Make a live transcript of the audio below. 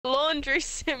laundry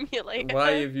simulator.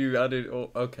 Why have you added?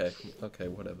 Oh, okay,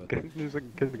 whatever. Get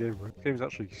the game, bro. This game's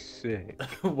actually sick.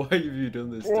 Why have you done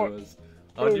this What? to us?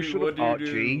 Oh, What shut up, do you Archie.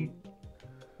 do?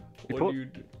 You What put do you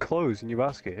do? clothes in your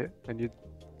basket and you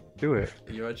do it.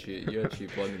 You're actually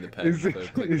blinding the pen Is for this,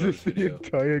 click is close this the video.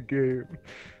 entire game?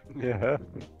 Yeah.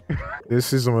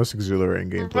 This is the most exhilarating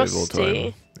gameplay of all time,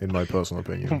 Rusty. in my personal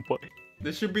opinion.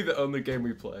 This should be the only game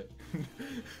we play.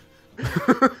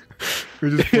 We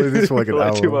just played this for like an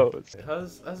Like 2 hour.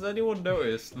 hours. Has anyone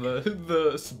noticed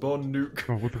the spawn nuke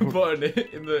Oh, what the fuck? button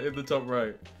in the top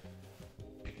right?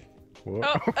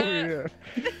 What? Oh, yeah.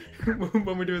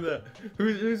 When we do that,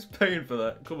 who's paying for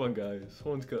that? Come on, guys,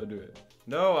 someone's got to do it.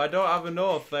 No, I don't have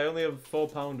enough. I only have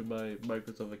 £4 in my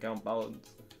Microsoft account balance.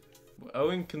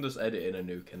 Owen can just edit in a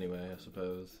nuke anyway, I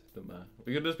suppose. Don't matter.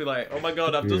 We could just be like, oh my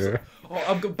god, I've just,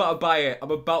 I'm about to buy it.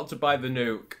 I'm about to buy the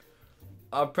nuke.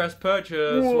 I've pressed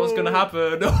purchase. Whoa. What's gonna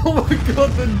happen? Oh my god,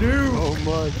 the nuke! Oh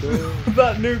my god.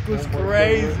 That nuke was Oh my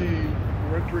crazy.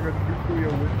 We're entering a nuclear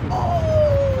winter.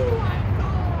 Oh my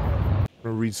god! I'm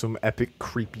gonna read some epic,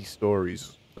 creepy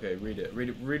stories. Okay, read it.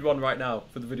 Read one right now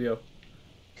for the video.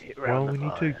 Well, we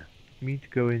need to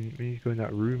go in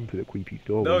that room for the creepy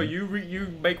story. No, you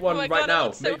make one my right God, now.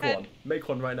 looks so Make bad. one. Make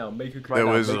one right now. Make a Right There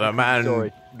now, was make a a man.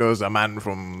 story. There was a man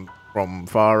from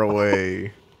far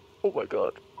away. Oh my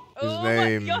god. His Oh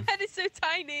name- your head is so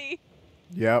tiny.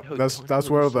 Yep, Yo, that's don't that's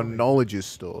tell where me the sorry. knowledge is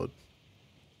stored.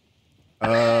 You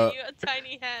got a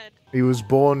tiny head. He was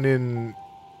born in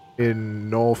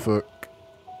Norfolk,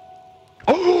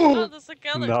 Oh, there's a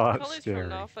girl Not at college scary. from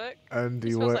Norfolk. and It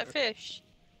he smells went. like fish.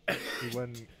 He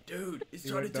went. Dude, he's He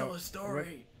trying to went tell down- a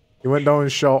story. He went down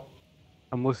and shot.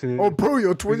 I'm listening. Oh, bro,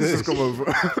 your twins Who's just come this?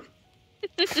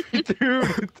 over.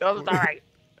 dude, I'm sorry.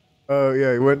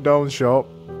 Yeah, he went down shop.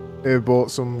 He bought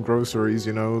some groceries,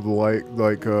 you know,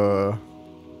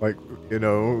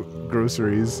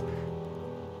 groceries.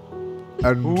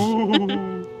 And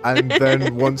Ooh. and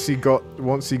then once he got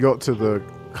to the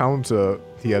counter,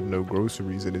 he had no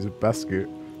groceries in his basket.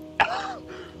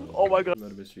 Oh my god.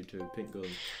 Murder Mystery 2, Pink Gun.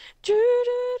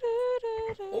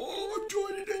 Oh, Oh, I'm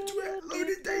joining into it.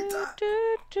 Loading data.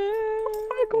 Oh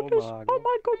my goodness. Oh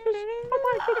my goodness. Oh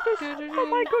my goodness. Oh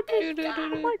my goodness.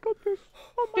 Oh my goodness.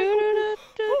 Oh my goodness.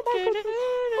 Oh my goodness.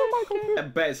 Oh my goodness. I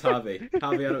bet it's Harvey.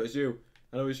 Harvey, I know it's you.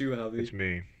 I know it's you, Harvey. It's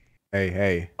me.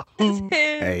 Hey, It's him.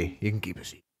 hey, you can keep a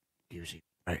seat. Keep a seat.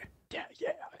 Right. Yeah,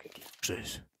 I can keep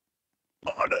Sis.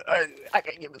 oh, no, I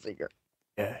can give a secret.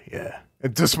 Yeah.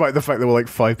 And despite the fact there were like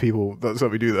 5 people, that's how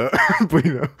we do that. But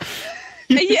you know.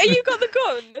 Are you got the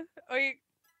gun?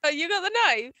 You got the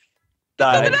knife?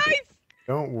 Got the knife?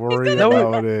 Don't worry got a-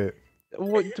 about it.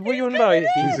 What you know?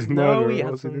 He's a No, murderer, he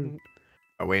what's he hasn't. doing?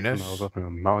 Awareness. I was up in a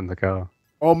mountain in the car.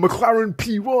 Oh, McLaren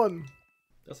P1.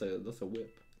 That's a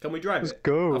whip. Can we drive Let's it?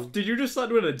 go. Did you just start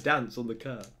doing a dance on the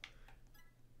car?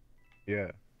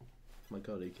 Yeah. Oh my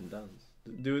god, he can dance.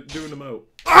 Do an emote.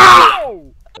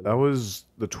 Oh! That was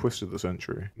the twist of the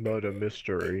century. Murder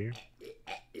mystery.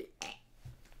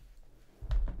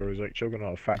 Or is like choking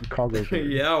on a fat cargo.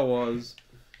 Yeah, I was.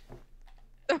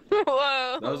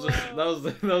 Whoa.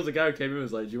 That was the guy who came in and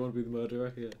was like, "Do you want to be the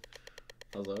murderer?" Yeah.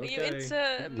 I was like, Are "Okay." you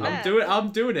into I'm men? doing it. I'll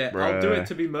do Bruh. it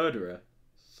to be murderer.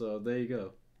 So there you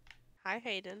go. Hi,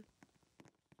 Hayden.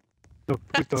 No,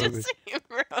 please don't hit me. Just saying,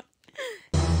 bro.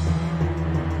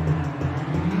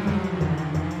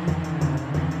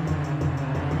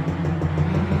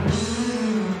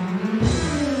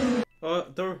 Oh,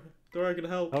 Dora can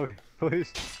help. Oh,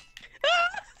 please.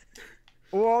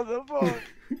 What the fuck?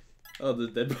 Oh, the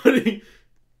dead body.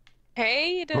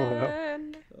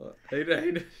 Hayden. Hayden.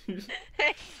 Hayden.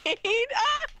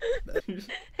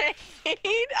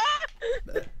 Hayden.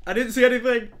 I didn't see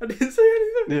anything.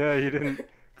 Yeah, you didn't.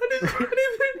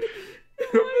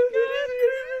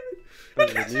 I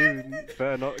didn't see anything. You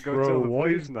better not go Bro, tell the what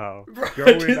police is- now. Bro, I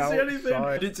Going didn't see anything. I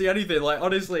outside. didn't see anything. Like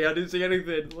honestly, I didn't see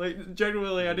anything. Like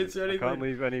genuinely, I didn't see I anything. can't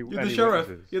leave any. You're the any sheriff.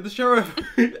 witnesses. You're the sheriff.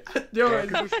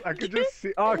 I could just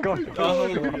see. Oh god.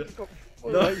 Oh, Oh,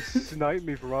 no. They sniped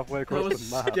me from halfway That across was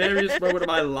the the map. scariest moment of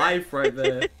my life right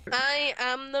there. I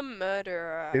am the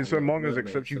murderer. It's Among Us, Murder me,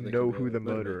 except so you they know can who go- the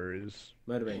murder me. murderer is.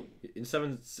 Murder me. In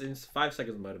 5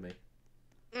 seconds, murder me.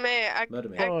 Mate, Murder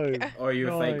me. Five. Or are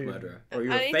you a fake Nine. murderer? Or are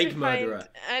you I a need fake to murderer? find.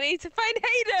 I need to find Are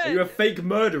Hayden. you a fake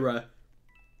murderer?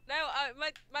 No,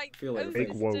 my Feel like oath fake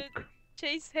is woke. to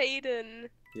chase Hayden.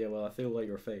 Yeah, well, I feel like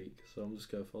you're fake, so I'm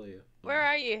just gonna follow you. Where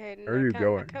are you, Hayden? Where are you I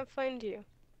going? can't find you.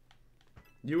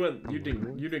 You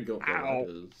didn't go up the Ow.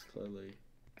 ladders, clearly.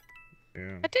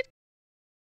 Yeah. I did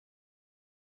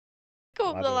go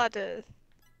up the Ladder. ladder.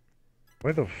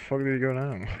 Where the fuck did he go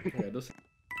now? Yeah, just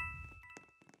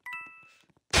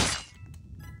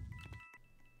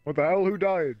What the hell? Who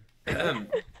died?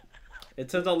 It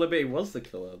turns out Liberty was the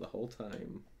killer the whole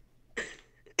time.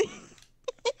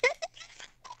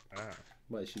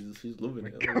 Wait, she's loving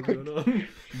it. What's going on?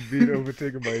 Being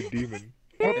overtaken by a demon.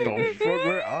 What the fuck?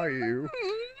 Where are you?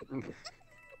 Oh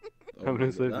I'm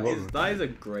gonna say that is a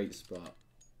great spot.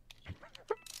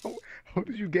 How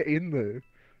did you get in there?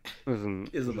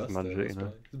 Is a must. magic, you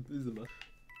know. Is a must.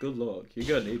 Good luck.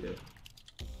 You're gonna need it.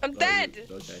 I'm dead.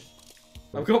 Okay.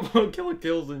 I've got more killer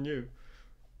kills than you.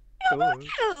 Oh,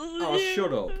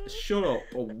 shut up. Shut up.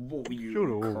 Oh, what,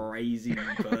 you crazy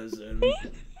person.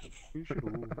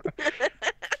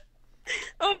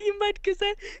 Oh, you mad because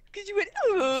you went.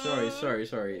 Oh. Sorry.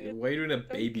 Why are you doing a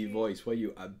baby voice? Why are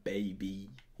you a baby?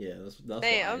 Yeah, that's.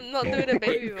 Hey, fine. I'm not doing a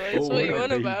baby voice. What are you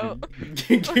on about? What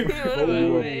are you on about,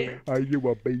 mate? Are you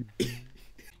a baby?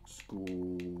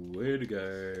 Squid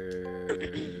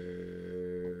Game.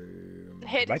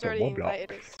 Hayden's Like a already Roblox.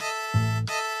 invited us.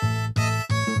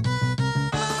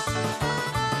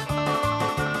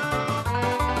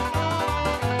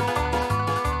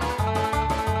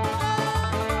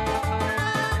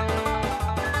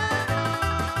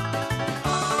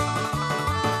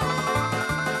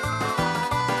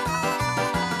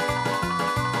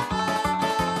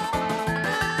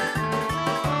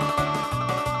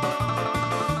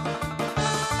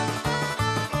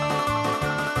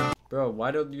 Bro,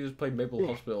 why don't you just play Maple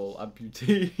Hospital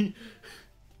Amputee?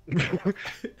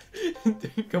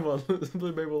 Come on, let's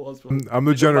play Maple Hospital. I'm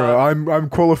the general. I'm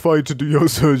qualified to do your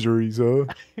surgery, sir.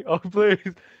 Oh please.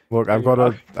 Look, I've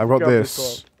got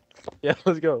this. Yeah,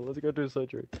 let's go. Let's go do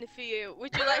surgery. For you,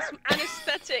 would you like some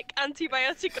anesthetic,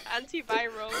 antibiotic, or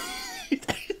antiviral?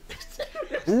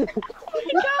 Oh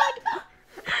my god!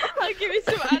 I'll give you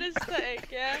some anesthetic,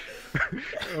 yeah?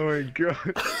 Oh my god.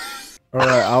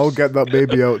 Alright, I'll get that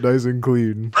baby out nice and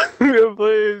clean.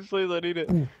 Please, I need it.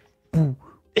 Alright,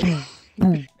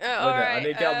 I need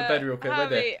to get out of the bed real quick. Wait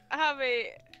there. Harvey,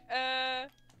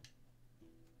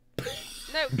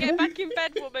 no, get back in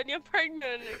bed, woman. You're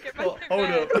pregnant. Get back in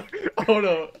bed. Hold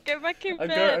up. Get back in I'm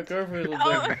bed. going for a little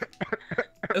Oh. bit.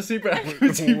 Let's see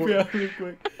CPR real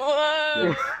quick.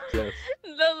 Whoa. Yes.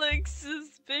 That looks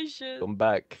suspicious. Come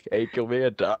back. Hey, kill me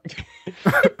a duck. You're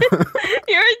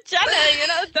a janitor, you're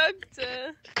not a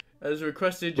doctor. As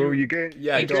requested, Bro, you. you get.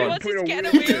 Yeah, You go just on. want to get in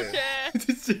a wheelchair. wheelchair.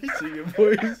 It's easy, your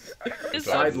voice. Just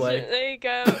Side oxygen. leg. There you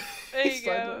go. There you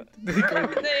go. There you go.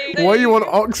 There Why are you on go.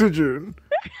 oxygen?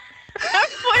 I'm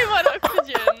fine on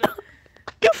oxygen.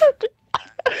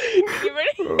 You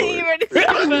ready? You ready to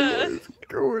go first? What's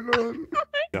going on?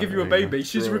 Give you a baby.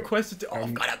 She's Bro. requested to. Oh,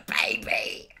 I've got a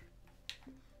baby.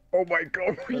 Oh my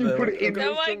god, you put it in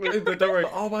Oh my there. god. Don't worry.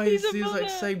 Oh my, He's he's a like mother.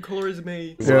 same colour as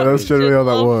me. Yeah, that's generally how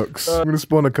that works. I'm gonna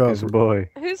spawn a car. It's a boy.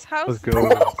 Whose house? Let's go.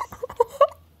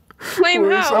 Claim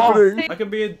What is house. happening? I can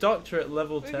be a doctor at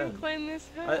level We can 10. claim this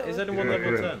house. Is anyone Yeah,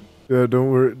 level yeah. 10? Yeah, don't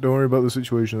worry about the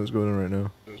situation that's going on right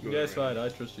now. Yeah, it's fine. I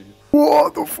trust you.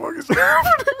 What the fuck is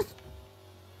happening?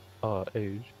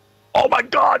 Age. Oh my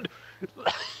god! This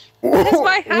is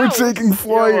my We're house. taking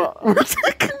flight. Yo, We're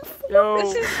taking. Yo!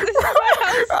 This is my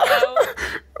house now.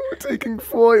 We're taking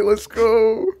flight. Let's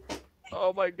go.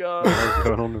 Oh my god! What's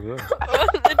going on with that?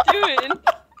 What are they doing?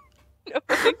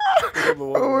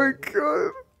 Oh my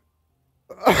god.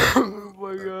 Oh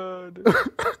my god!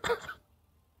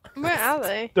 Where are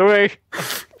they? Doing.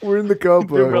 We're in the car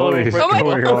park. What's Oh my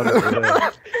going on over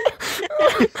there?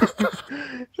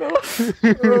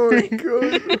 Oh my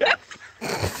god.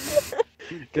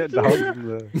 Get down from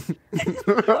there.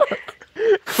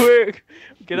 Quick!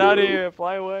 Get out of here!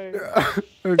 Fly away! Do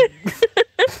you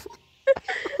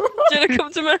want to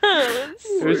come to my house?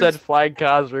 Who said flying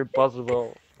cars are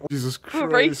impossible? Jesus We're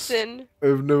Christ. racing.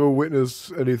 I've never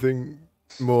witnessed anything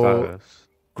more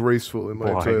graceful in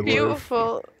my Why? entire life.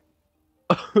 Beautiful.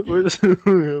 We're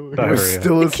Diarrhea. still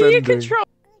Can you ascending. control?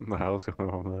 The hell's going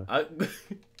on there?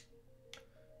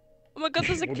 Oh my god,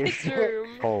 there's a kid's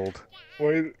room. Hold.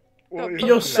 Why?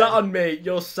 You're sat on me.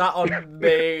 You're sat on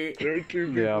me. There are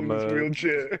two Yeah, people in this I'm,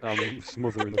 wheelchair. I'm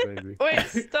smothering the baby.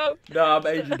 Wait, stop. No, I'm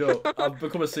aged up. I've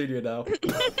become a senior now.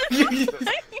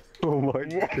 Oh my What?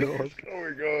 god. Oh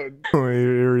my god. Oh,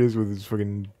 here he is with his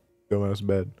fucking dumbass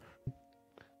bed.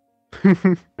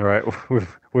 Alright,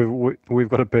 we've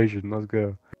got a patient, let's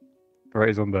go. Right,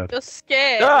 he's on bed. You're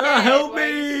scared. Ah, Yeah, help why are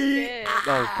you me! scared?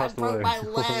 No, he's passed away.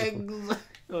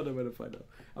 Oh no, where to find out?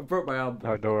 I broke my arm.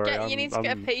 No, don't worry. You need to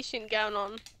get a patient gown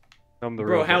on. I'm the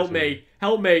Bro, real help patient. me!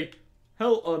 Help me!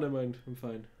 Help! Oh, never mind. I'm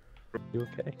fine. You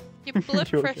okay? Your blood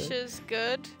You okay? pressure's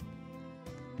good.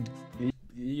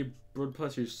 Your blood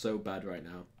pressure is so bad right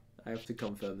now. I have to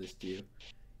confirm this to you.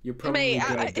 You're probably Mate,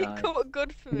 gonna it's die. quite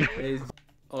good for me. It's-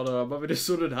 Oh no, I'm having a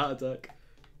sudden heart attack.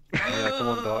 Yeah, come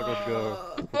on, dog, let's go.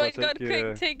 Oh my god,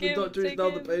 quick, take The him. doctor is now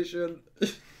the patient.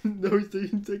 No, he's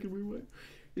taking me away.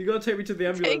 You gotta take me to the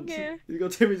ambulance. him. You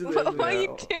gotta take me to the ambulance. What are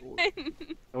you doing?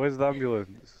 Where's the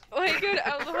ambulance? Why are you going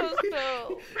out of the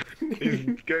hospital?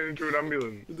 He's getting into an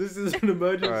ambulance. This is an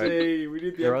emergency. Alright. We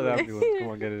need the You're at the ambulance. ambulance, come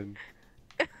on, get in.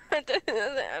 I don't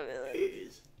know the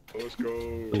ambulance. Let's go.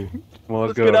 Come on,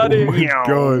 let's Let's get go. out of here. Oh my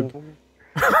god.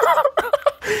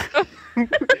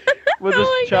 We're Oh just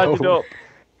my charging God. up.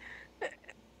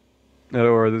 No,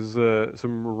 don't worry, there's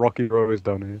some rocky roads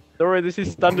down here. Don't worry, this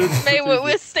is standard. Mate,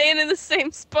 we're staying in the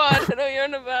same spot. I don't know what you're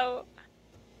on about.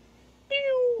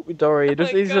 Don't worry, you Oh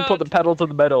just my need to put God. the pedal to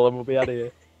the metal and we'll be out of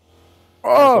here.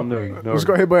 Oh! No, I just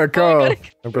got hit by a Oh car. my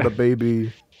god. I've got a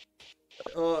baby.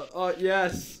 Oh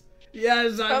yes.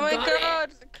 Yes, I Oh my got god.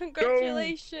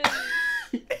 Congratulations.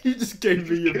 it. You just gave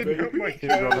me your Kidnap baby. my He's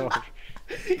run child. off.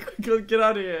 Get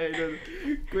out of here,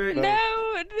 Aiden. Quick. No,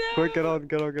 no. Quick, get on.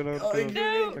 Oh,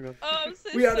 No. Hang on. Oh, I'm so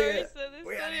We outta sorry, here. sir. This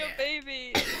We is outta not your here.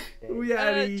 baby. We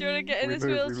out Do you want to get in We this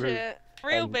move, we wheelchair?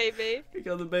 Real baby. We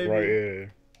got the baby. Right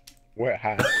here. Wet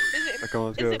hat. Is Come on,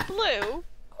 let's it, go. is it blue?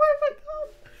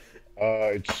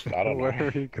 It's, I don't Where know.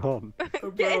 are you gone?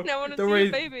 Oh, Get bro, in, I want to don't see worry.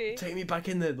 your baby. Take me back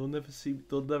in there. They'll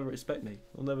never expect me.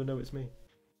 They'll never know it's me.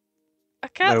 I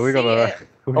can't No, we see got it. a.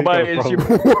 Oh my, it's you.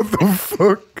 What the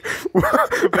fuck?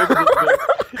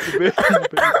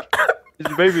 It's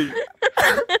your baby.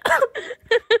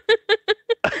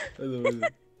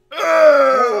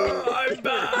 I'm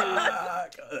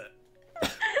back.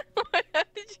 How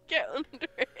did you get under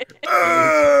it?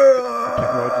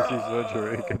 Emergency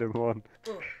surgery, get him on.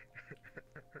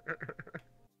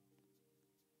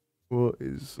 What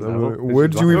is? No,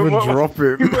 where'd this you is even not- drop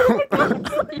it?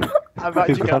 I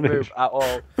actually can't Vanished. move at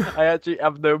all. I actually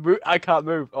have no move. I can't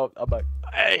move. Oh, I'm like,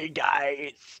 hey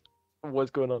guys,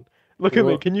 what's going on? Look at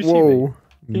me. Can you see me? Whoa.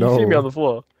 Can you see me on the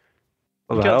floor?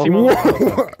 What You the can't hell? see me on the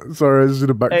floor. Whoa. Sorry, I just did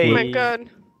a backflip. Hey. Oh my god.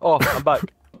 Oh, I'm back.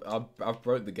 I've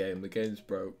broke the game. The game's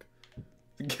broke.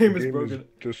 The game is broken.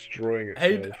 Destroying itself.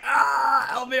 Hey,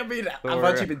 help me! I've Sorry,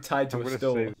 actually been tied to I'm a gonna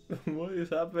stool. save- What is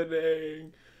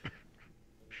happening?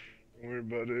 Don't worry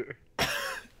about it.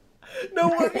 No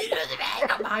one.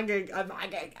 I'm hanging. I'm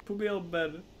hanging. Put me on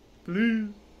bed, please.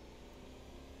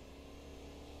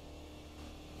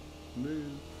 Please.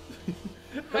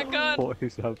 Oh my god. What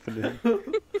is happening? No,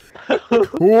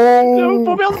 Whoa!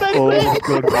 put me on the bed, Oh please. my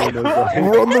god, no, no,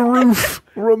 We're on the roof.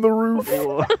 We're on the roof.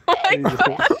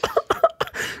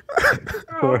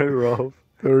 Sorry, Rob.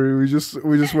 Sorry, we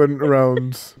just went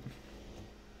around.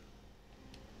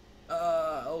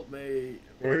 Help me.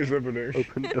 What is happening?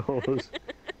 Open doors.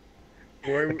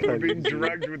 Why am I being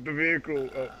dragged with the vehicle?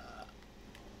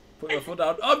 Put your foot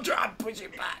down. I'm trying to push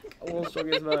it back. World's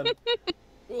strongest man.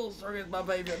 World's strongest man,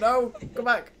 baby. No, come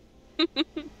back.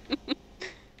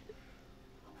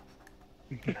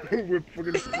 We're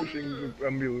fucking pushing the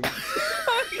ambulance.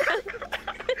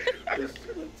 Just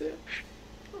lift it.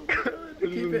 Oh my God, This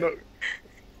keep is it. not.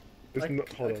 It's I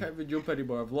not. Hold can't on. even jump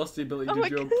anymore. I've lost the ability Oh to my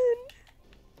jump. god.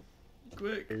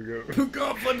 Quick. Here we go.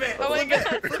 Go, flip it. Oh my flip it,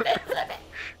 god. flip it, flip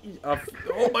it.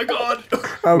 Oh my god.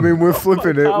 I mean, we're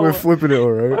flipping it. We're flipping it,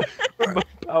 all right.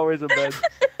 Power is a bed.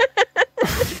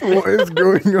 What is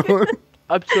going on?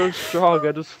 I'm so strong.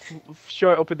 I just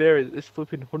shot it up in the air. It's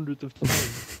flipping hundreds of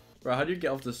times. Right, how do you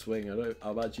get off the swing?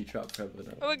 I'm actually trapped forever Oh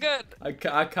now. my god.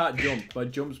 I can't jump. My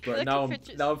jump's broke. Like Now a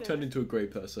fidget I've spinner. turned into a grey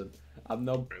person. I'm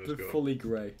now let's go. fully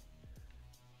grey.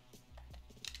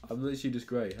 I'm literally just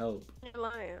grey. Help. You're a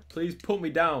liar. Please put me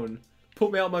down.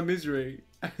 Put me out of my misery.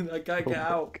 I can't get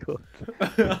out. God.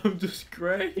 I'm just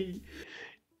grey.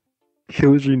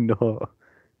 Kills you not.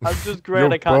 I'm just grey and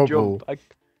You're I can't bubble. jump.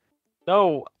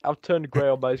 No, I've turned grey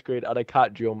on my screen and I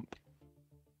can't jump.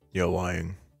 You're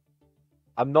lying.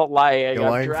 I'm not lying. You're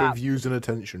I'm lying for trapped. views and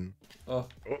attention. Oh,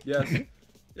 yes.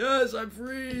 Yes, I'm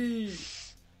free.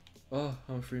 Oh,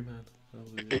 I'm a free man.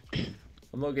 Hallelujah.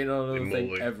 I'm not getting on another thing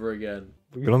Molly. ever again.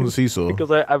 Get on the seesaw. Because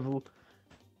I've.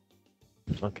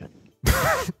 Okay.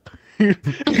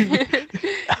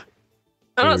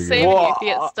 I'm not There we go. saving you if you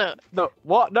get What? stuck. No,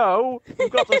 what? No,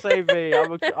 you've got to save me.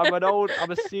 I'm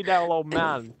a senile old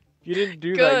man. You didn't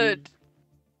do that. Good.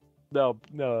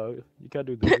 No, you can't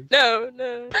do this. No,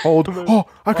 no. Hold. Oh,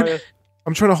 I Oh, can. yeah.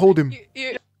 I'm trying to hold him.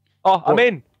 You, Oh, I'm What?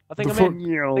 in. I think The I'm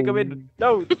in. I think I'm in.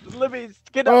 No, let me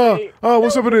get Oh, up me. oh,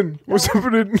 what's happening? What's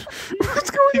happening? What's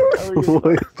going on? What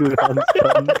is your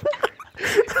handstand?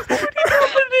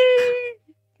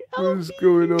 What's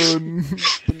going on?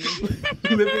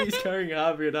 Libby's carrying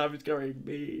Harvey and Harvey's carrying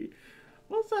me.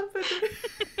 What's happening?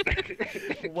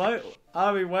 Why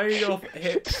are your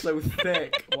hips so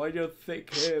thick? Why are your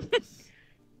thick hips?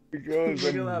 Because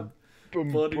Look at that.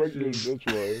 I'm body pregnant, shape.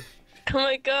 that's why. Oh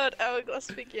my god, Hourglass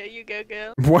figure, you go,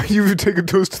 girl. Why are you taking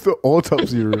those to the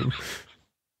autopsy room?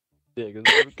 Yeah, because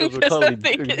we're Because I clearly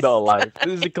think it's not alive.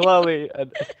 This is clearly,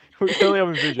 we're clearly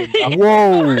having vision.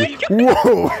 Whoa!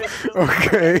 Whoa!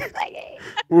 Okay.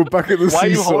 We're back at the Why are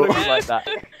you seesaw. holding me like that?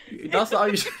 That's how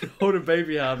you should hold a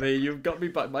baby, Harvey. You've got me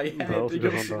by my head. No, and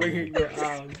you're no, no. swinging your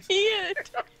arms. Ian!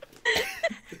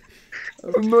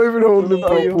 I'm not even holding him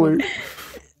properly.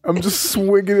 I'm just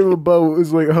swinging him about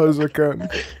as like hard as I can.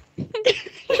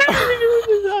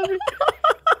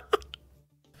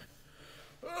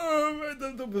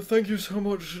 But thank you so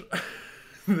much.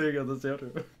 There you go, that's the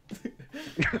outro.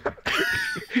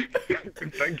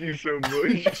 Thank you so much.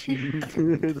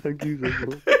 Thank you so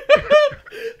much.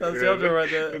 That's the outro right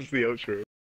there. That's the outro.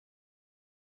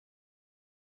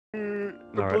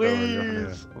 Alright,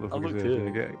 Please. what the fuck I'm is this? okay. Can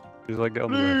you get, just like get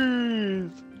on there.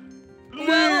 Please.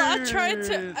 Well, I tried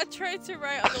to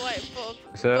write on the whiteboard.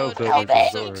 So,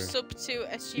 Sub to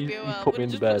SGBOL. put me in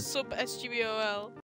Just bed. put sub SGBOL.